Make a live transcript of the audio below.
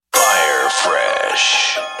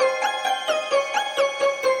fresh.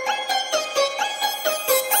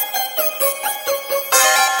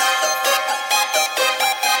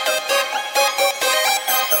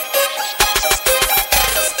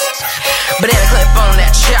 Banana clip on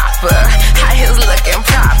that chopper, high heels looking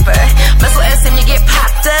proper. Muscle ass and you get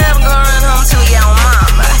popped up, gonna run home to your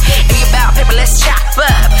mama. If you bout paper, let's chop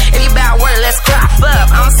up. If you bout word, let's crop up.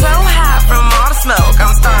 I'm so high from all the smoke,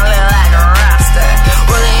 I'm starting to look like a roster.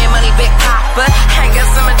 Rolling in money, big popper. Hang up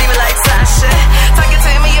some diva like Sasha. Talking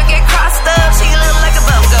to me, you get crossed up. She look like a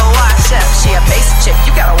bum, go wash up. She a basic chick,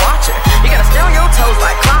 you gotta watch her. You gotta stay on your toes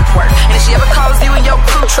like clockwork. And if she ever calls you and your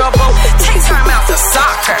crew trouble, take time out to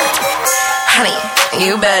sock her. Honey,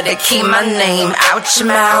 you better keep my name out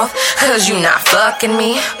your mouth, cause you not fucking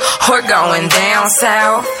me or going down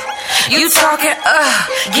south. You talking,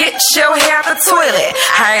 get your hair out the toilet.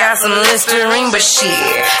 I got some Listerine, but shit,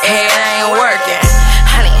 it ain't working.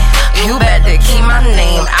 Honey, you better keep my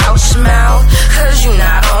name out your mouth, cause you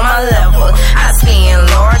not on my level. I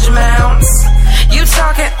spend large amounts. You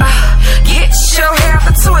talking, get your hair out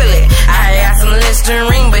the toilet. I got some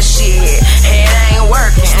Listerine, but shit, it ain't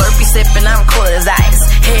working. Slurpee sipping, I'm cool as ice.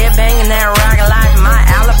 Head banging that rocket life, my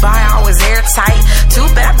alibi always airtight. Two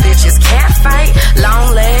bad bitches can't fight.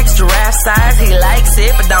 Long legs, giraffe size, he likes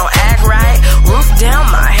it, but don't act right. Roof down,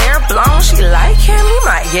 my hair blown, she like him, he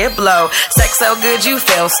might get blow. Sex so good you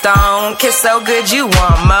feel stoned, kiss so good you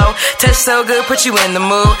want more. Touch so good, put you in the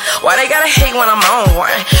mood. Why they gotta hate when I'm on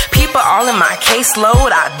one? People all in my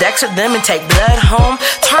caseload, I dexter them and take blood home.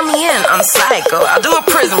 Turn me in, I'm psycho, I'll do a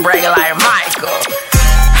prison break like Michael.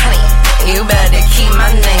 Honey, you better keep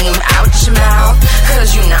my name out your mouth,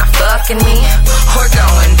 cause you not fucking me or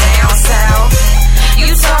going down south. You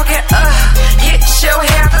talking, get your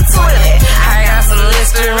hair out the toilet. I got some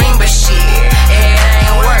Listerine, but shit, it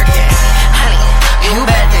ain't working. Honey, you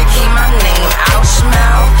better keep my name out your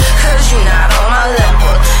mouth, cause you not on my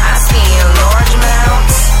level. I spend large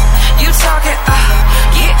amounts. You talking,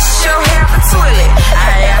 get your hair out the toilet. I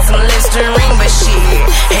got some Listerine, but shit,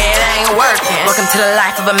 it ain't working. Welcome to the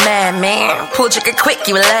life of a madman. Pull trigger quick,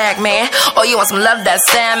 you a lag, man. Oh, you want some love, that's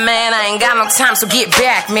sad, man. I ain't got no time, so get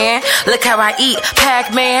back, man. Look how I eat,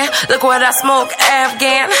 Pac-Man. Look what I smoke,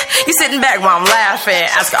 Afghan. You sitting back while I'm laughing.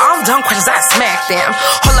 Asking all dumb questions, I smack them.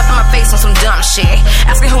 Hold up in my face on some dumb shit.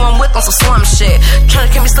 Asking who I'm with on some slum shit. Trying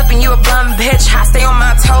to keep me slipping, you a bum bitch. I stay on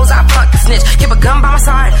my toes, I punk the snitch. Keep a gun by my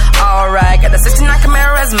side, alright. Got the 69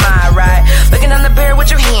 Camaro as my ride. Looking on the bear with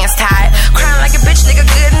your hands tied. Crying like a bitch, nigga,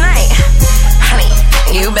 good night. Honey,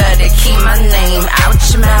 you better keep my name out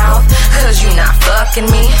your mouth, cause you not fucking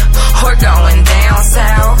me or going down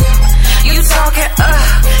south. You talking,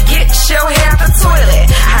 get your hair out the toilet.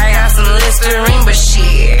 I got some Listerine, but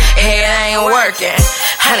shit, it ain't working.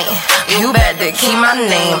 Honey, you better keep my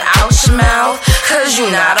name out your mouth, cause you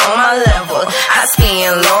not on my level. I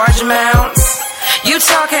spend large amounts. You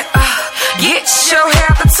talking, get your hair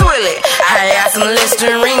out the toilet. I got some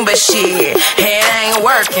Listerine, but shit,